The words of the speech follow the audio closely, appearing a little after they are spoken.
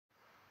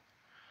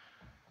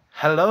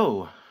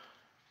Hello.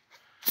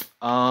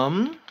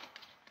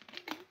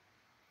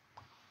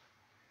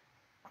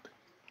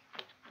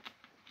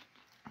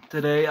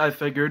 Today I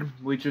figured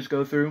we'd just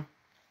go through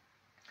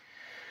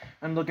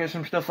and look at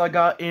some stuff I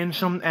got in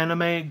some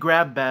anime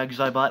grab bags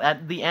I bought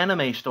at the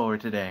anime store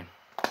today.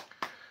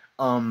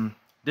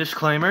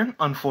 Disclaimer,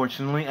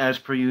 unfortunately, as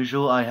per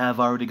usual, I have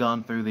already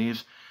gone through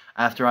these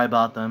after I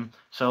bought them,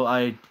 so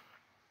I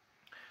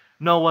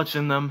know what's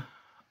in them,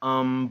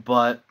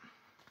 but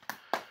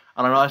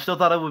I don't know, I still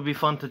thought it would be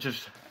fun to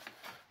just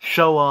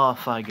show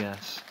off, I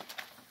guess.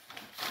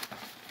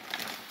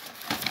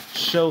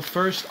 So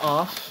first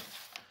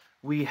off,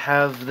 we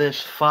have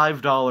this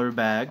 $5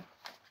 bag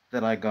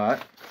that I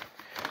got.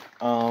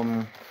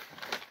 Comes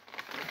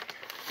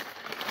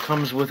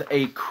with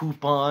a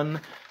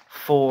coupon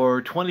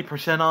for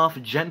 20%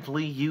 off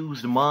gently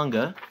used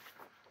manga.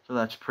 So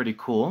that's pretty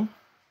cool.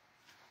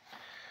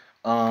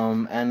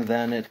 And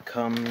then it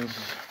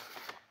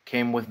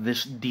came with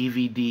this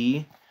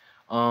DVD.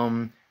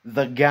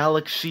 The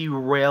Galaxy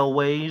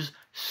Railways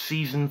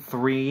Season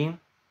 3.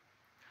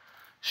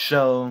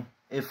 So,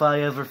 if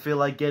I ever feel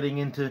like getting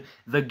into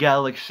the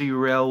Galaxy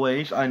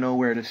Railways, I know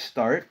where to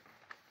start.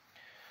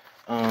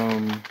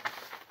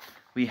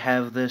 We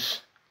have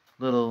this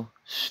little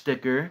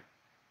sticker.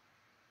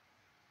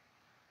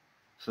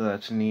 So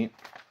that's neat.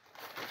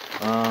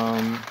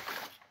 And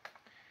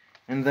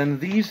then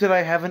these that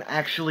I haven't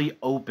actually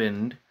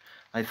opened,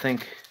 I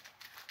think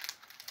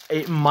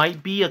it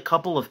might be a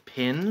couple of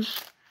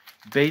pins.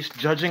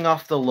 Judging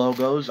off the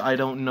logos, I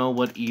don't know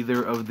what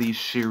either of these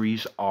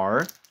series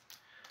are.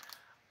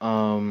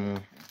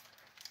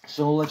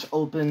 So let's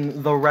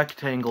open the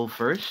rectangle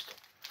first.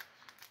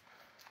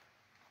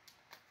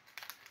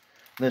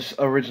 This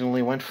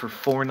originally went for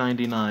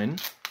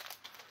 $4.99.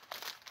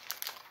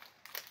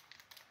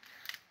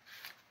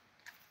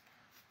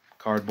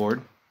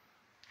 Cardboard.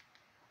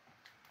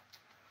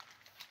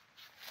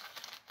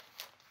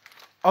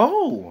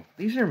 Oh,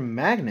 these are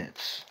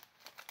magnets.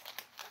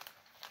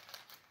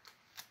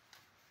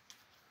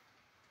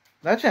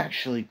 That's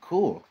actually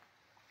cool.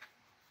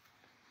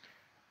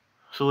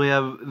 So we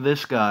have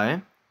this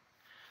guy,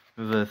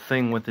 the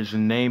thing with his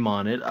name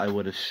on it, I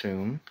would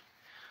assume.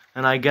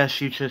 And I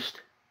guess you just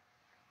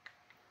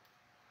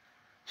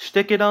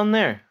stick it on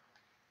there.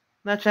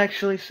 That's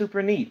actually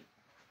super neat.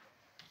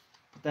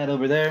 Put that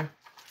over there.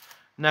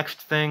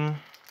 Next thing.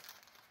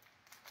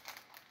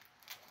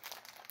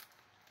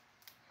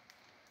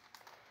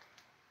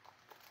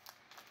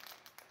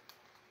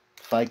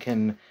 If I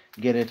can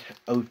get it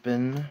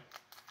open.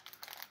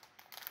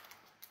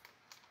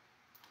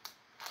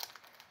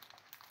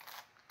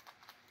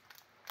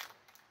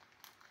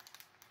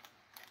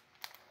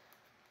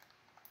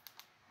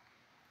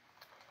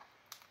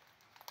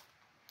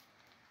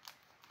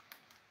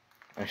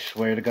 I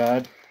swear to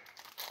God.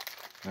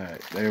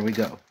 Alright, there we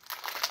go.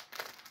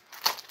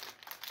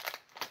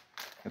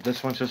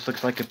 This one just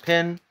looks like a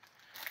pin.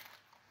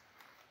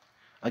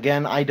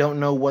 Again, I don't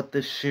know what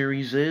this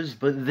series is,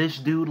 but this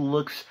dude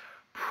looks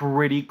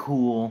pretty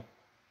cool.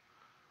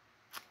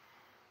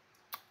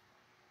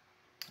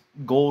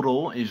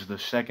 Goldel is the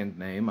second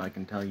name, I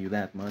can tell you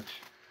that much.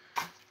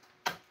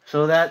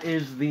 So that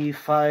is the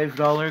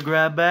 $5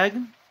 grab bag.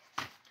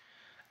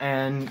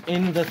 And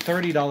in the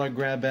 $30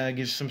 grab bag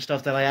is some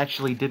stuff that I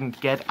actually didn't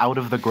get out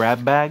of the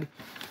grab bag.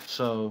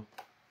 So,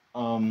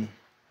 I'll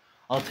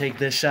take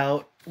this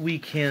out. We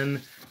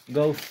can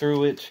go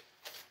through it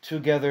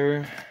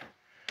together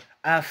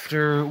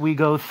after we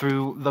go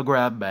through the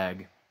grab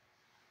bag.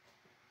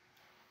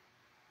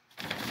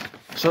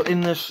 So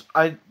in this,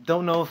 I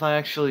don't know if I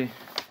actually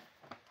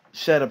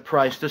said a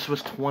price. This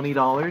was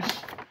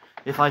 $20.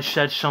 If I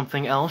said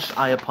something else,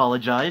 I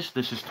apologize.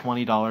 This is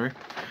 $20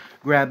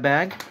 grab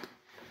bag.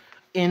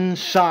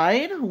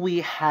 Inside,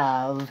 we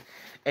have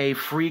a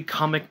free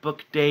comic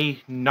book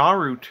day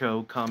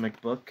Naruto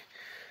comic book.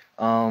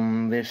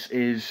 This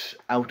is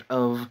out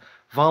of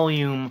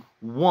volume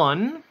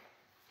 1.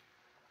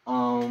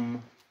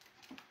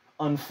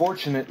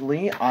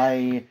 Unfortunately,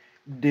 I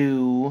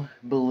do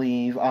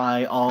believe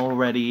I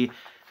already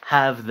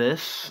have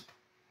this.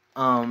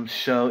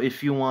 So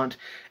if you want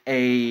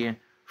a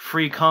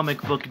free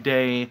comic book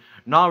day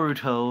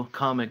Naruto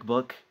comic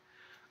book,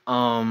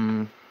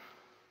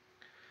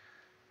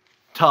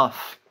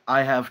 tough.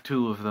 I have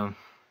 2 of them.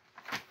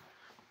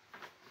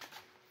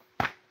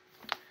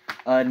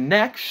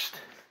 Next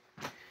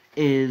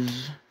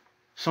is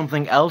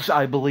something else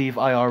I believe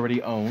I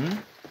already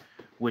own,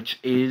 which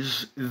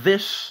is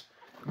this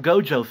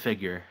Gojo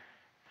figure,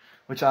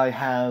 which I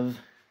have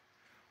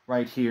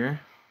right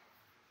here.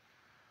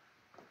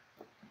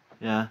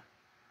 Yeah.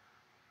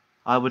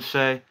 I would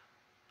say,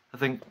 I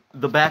think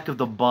the back of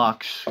the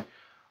box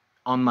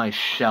on my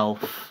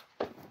shelf,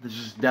 this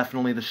is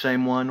definitely the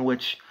same one,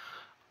 which,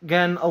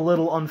 again, a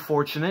little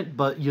unfortunate,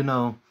 but, you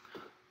know,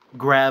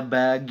 grab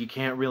bag, you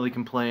can't really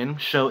complain.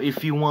 So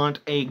if you want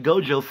a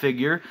Gojo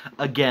figure,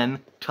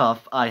 again,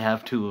 tough, I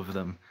have 2 of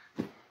them.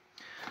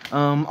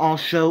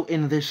 Also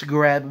in this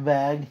grab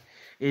bag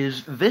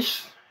is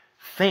this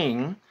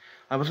thing.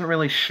 I wasn't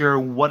really sure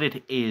what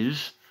it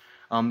is.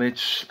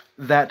 It's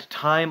that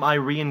time I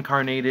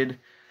reincarnated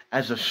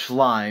as a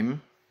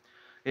slime.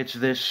 It's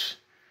this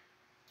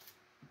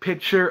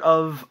picture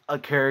of a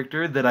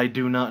character that I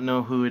do not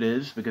know who it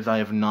is, because I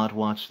have not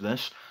watched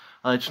this.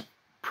 It's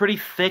pretty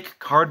thick,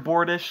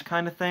 cardboardish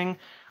kind of thing.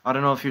 I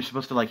don't know if you're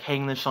supposed to, like,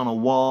 hang this on a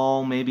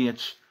wall. Maybe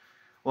it's,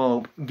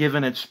 well,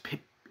 given it's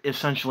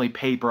essentially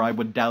paper, I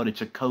would doubt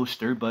it's a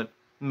coaster, but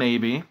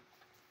maybe.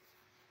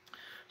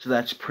 So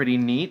that's pretty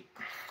neat.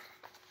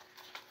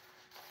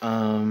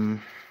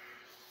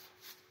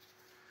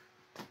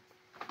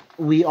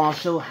 We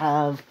also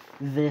have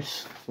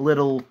this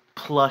little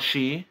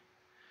plushie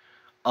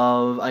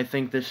of, I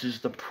think this is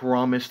the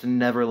Promised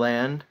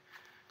Neverland.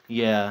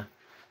 Yeah.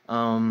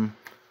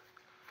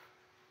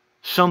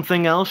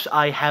 Something else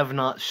I have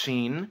not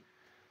seen,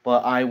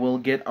 but I will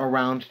get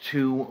around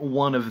to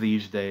one of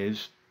these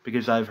days,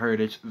 because I've heard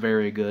it's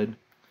very good.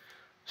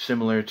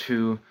 Similar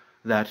to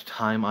that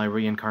time I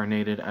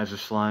reincarnated as a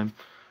slime,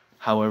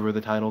 however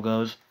the title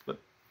goes. But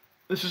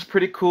this is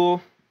pretty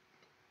cool.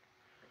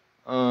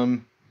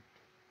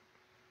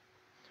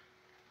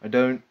 I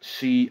don't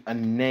see a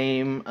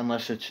name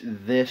unless it's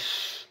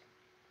this.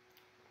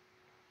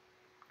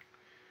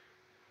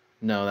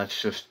 No,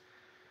 that's just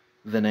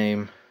the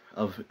name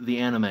of the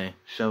anime,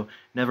 so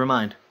never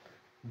mind.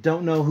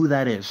 Don't know who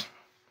that is.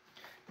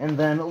 And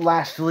then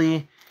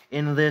lastly,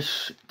 in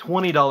this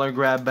 $20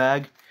 grab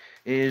bag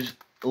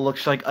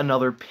looks like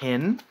another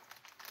pin.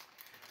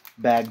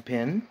 Bag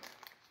pin.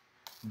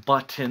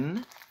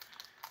 Button.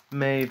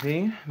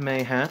 Maybe,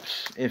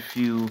 mayhaps, if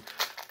you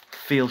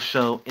feel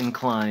so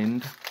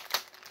inclined.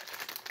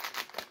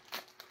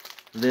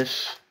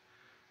 This,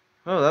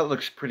 oh, that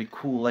looks pretty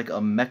cool, like a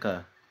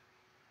mecha.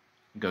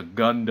 Like a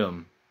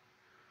Gundam.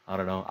 I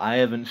don't know, I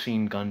haven't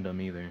seen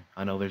Gundam either.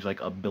 I know there's like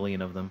a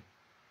billion of them.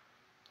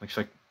 Looks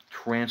like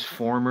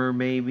Transformer,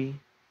 maybe?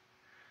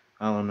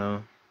 I don't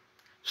know.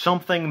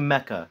 Something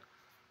mecha.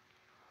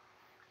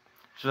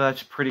 So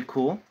that's pretty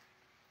cool.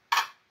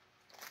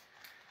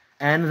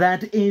 And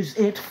that is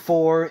it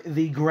for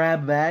the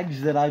grab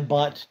bags that I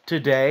bought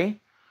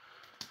today.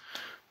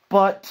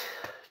 But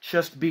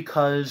just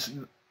because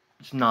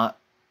it's not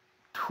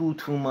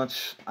too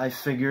much, I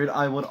figured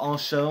I would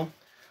also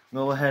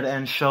go ahead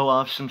and show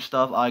off some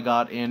stuff I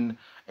got in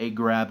a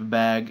grab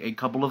bag a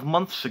couple of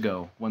months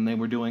ago when they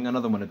were doing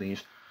another one of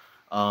these.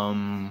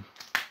 I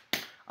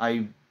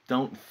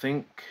don't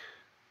think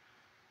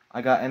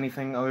I got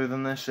anything other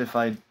than this. If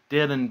I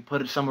did and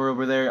put it somewhere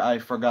over there, I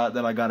forgot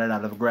that I got it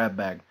out of a grab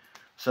bag.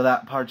 So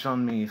that part's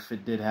on me if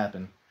it did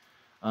happen.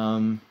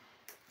 But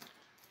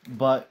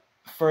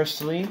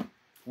firstly,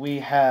 we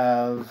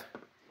have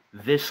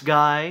this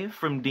guy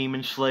from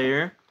Demon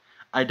Slayer.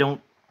 I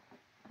don't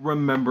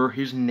remember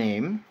his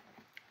name,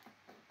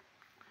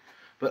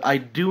 but I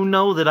do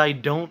know that I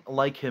don't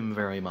like him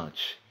very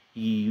much.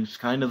 He's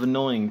kind of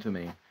annoying to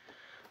me.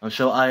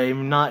 So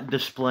I'm not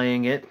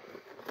displaying it.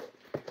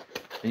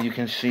 And you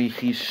can see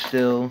he's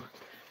still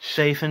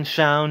safe and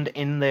sound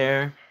in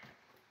there.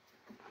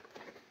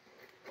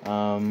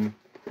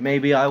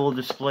 Maybe I will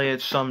display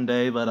it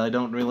someday, but I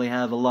don't really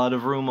have a lot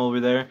of room over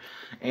there,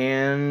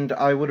 and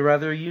I would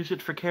rather use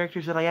it for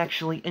characters that I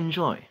actually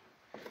enjoy.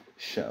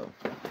 So,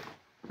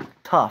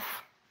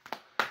 tough.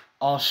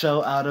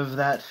 Also, out of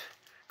that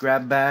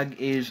grab bag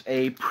is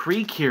a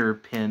Precure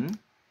pin.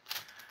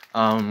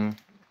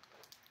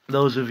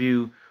 Those of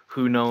you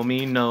who know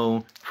me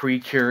know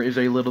Precure is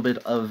a little bit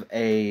of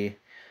an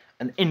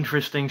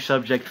interesting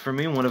subject for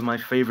me. One of my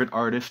favorite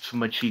artists,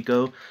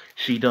 Machiko,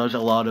 she does a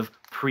lot of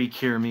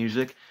Precure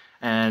music,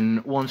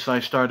 and once I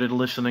started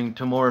listening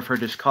to more of her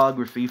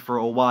discography for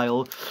a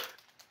while,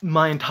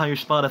 my entire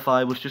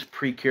Spotify was just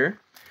Precure.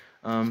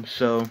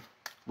 So, a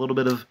little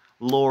bit of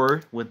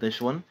lore with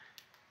this one.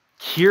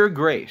 Cure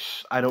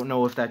Grace. I don't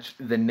know if that's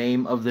the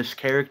name of this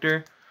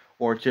character,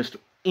 or just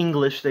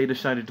English they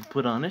decided to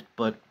put on it,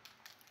 but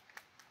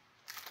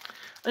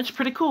it's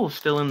pretty cool.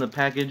 Still in the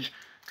package,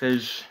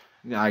 because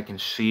I can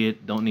see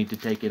it, don't need to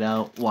take it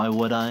out. Why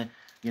would I?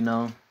 You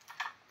know?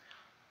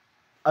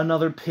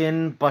 Another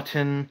pin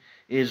button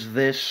is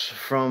this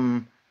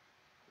from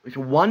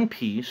One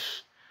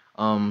Piece,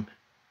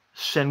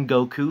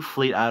 Sengoku,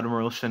 Fleet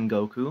Admiral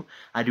Sengoku.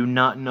 I do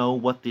not know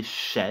what this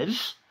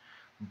says,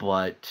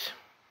 but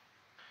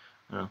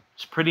I don't know,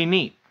 it's pretty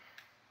neat.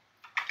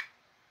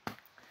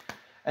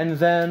 And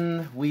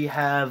then we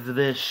have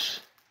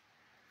this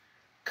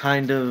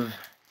kind of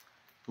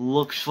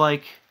looks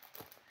like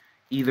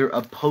either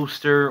a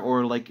poster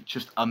or like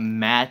just a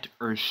mat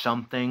or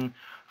something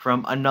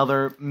from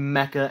another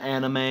mecha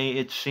anime,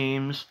 it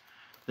seems.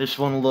 This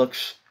one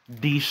looks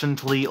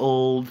decently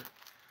old.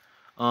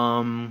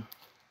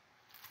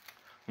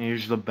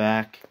 Here's the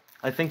back.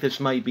 I think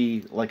this might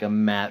be like a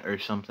mat or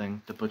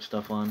something to put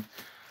stuff on.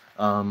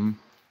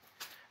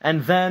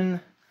 And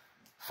then,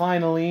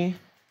 finally,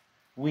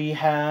 we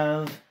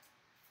have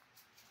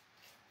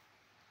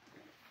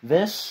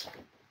this.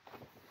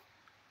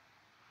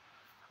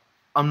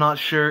 I'm not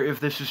sure if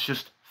this is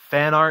just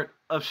fan art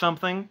of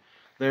something.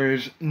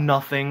 There's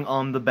nothing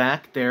on the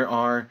back. There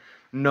are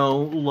no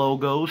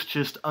logos,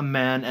 just a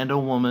man and a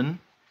woman.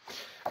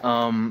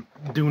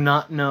 Do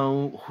not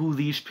know who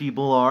these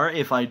people are.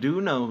 If I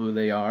do know who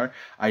they are,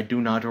 I do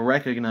not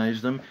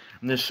recognize them.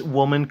 This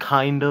woman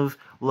kind of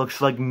looks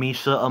like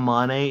Misa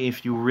Amane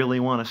if you really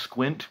want to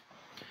squint.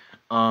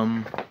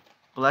 But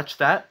that's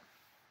that.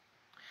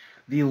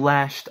 The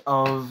last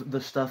of the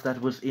stuff that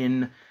was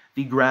in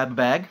the grab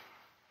bag.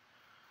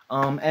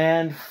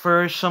 And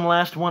for some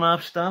last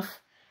one-off stuff,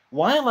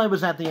 while I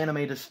was at the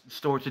anime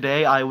store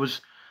today, I was,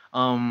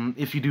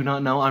 if you do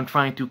not know, I'm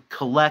trying to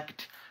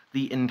collect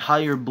the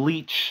entire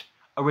Bleach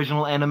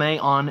original anime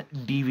on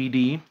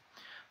DVD.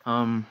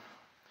 And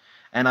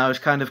I was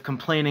kind of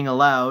complaining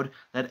aloud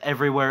that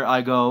everywhere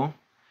I go,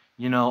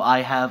 you know,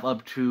 I have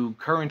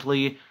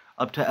currently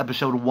up to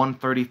episode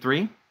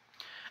 133,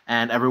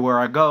 and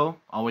everywhere I go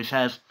always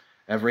has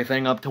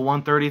everything up to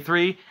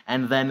 133,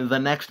 and then the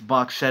next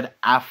box set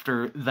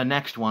after the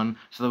next one,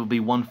 so that would be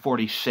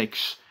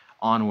 146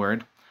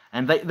 onward.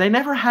 And they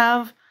never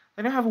have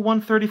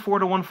 134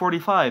 to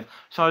 145,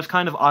 so I was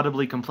kind of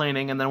audibly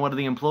complaining, and then one of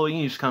the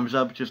employees comes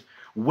up just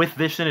with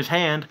this in his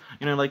hand,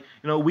 you know, like,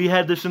 you know, we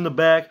had this in the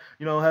back,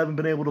 you know, haven't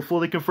been able to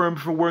fully confirm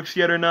if it works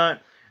yet or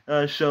not,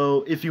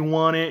 so if you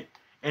want it,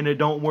 and it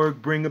don't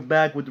work, bring it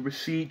back with the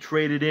receipt,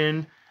 trade it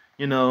in,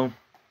 you know,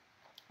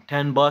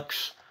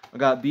 $10. I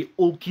got the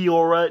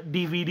Ulquiorra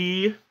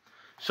DVD,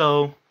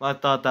 so I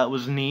thought that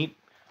was neat.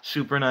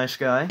 Super nice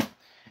guy.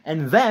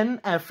 And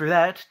then, after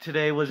that,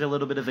 today was a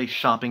little bit of a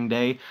shopping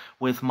day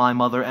with my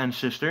mother and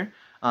sister.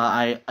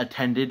 I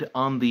attended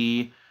on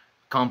the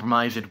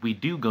compromise that we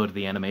do go to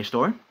the anime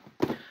store.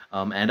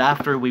 And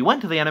after we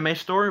went to the anime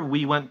store,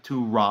 we went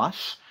to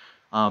Ross.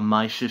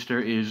 My sister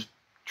is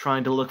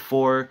trying to look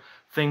for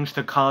things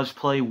to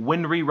cosplay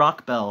Winry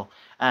Rockbell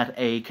at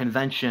a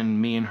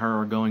convention me and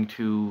her are going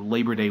to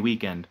Labor Day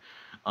weekend.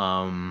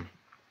 I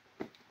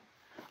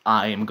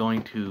am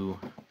going to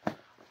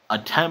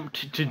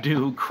attempt to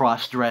do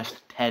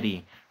cross-dressed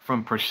Teddy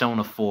from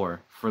Persona 4,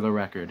 for the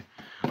record.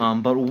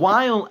 But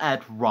while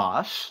at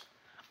Ross,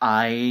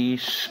 I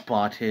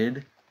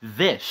spotted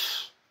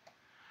this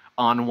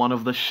on one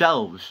of the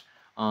shelves.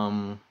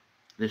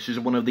 This is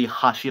one of the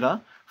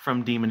Hashira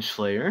from Demon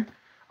Slayer.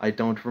 I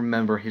don't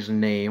remember his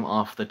name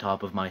off the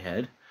top of my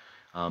head,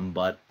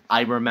 but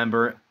I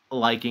remember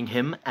liking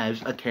him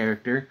as a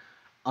character,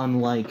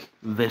 unlike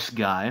this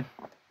guy.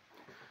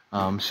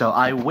 So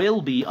I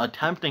will be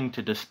attempting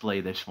to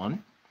display this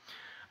one.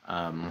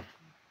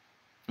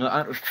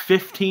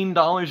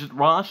 $15 at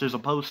Ross as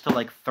opposed to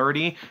like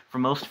 $30 for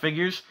most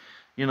figures.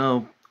 You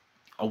know,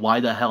 why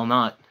the hell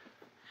not?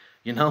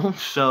 You know,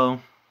 so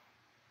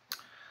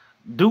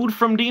dude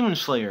from Demon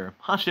Slayer,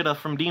 Hashira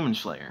from Demon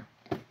Slayer.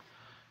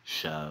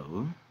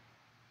 So,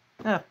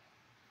 yeah,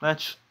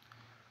 that's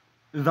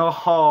the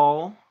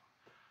haul,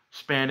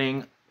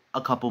 spanning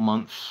a couple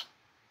months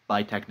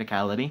by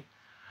technicality.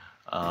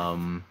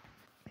 A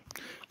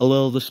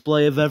little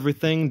display of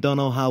everything, don't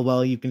know how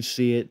well you can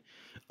see it.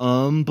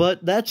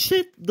 But that's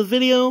it, the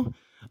video.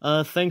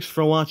 Thanks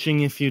for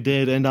watching if you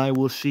did, and I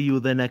will see you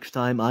the next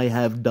time I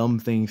have dumb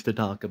things to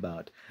talk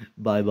about.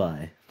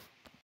 Bye-bye.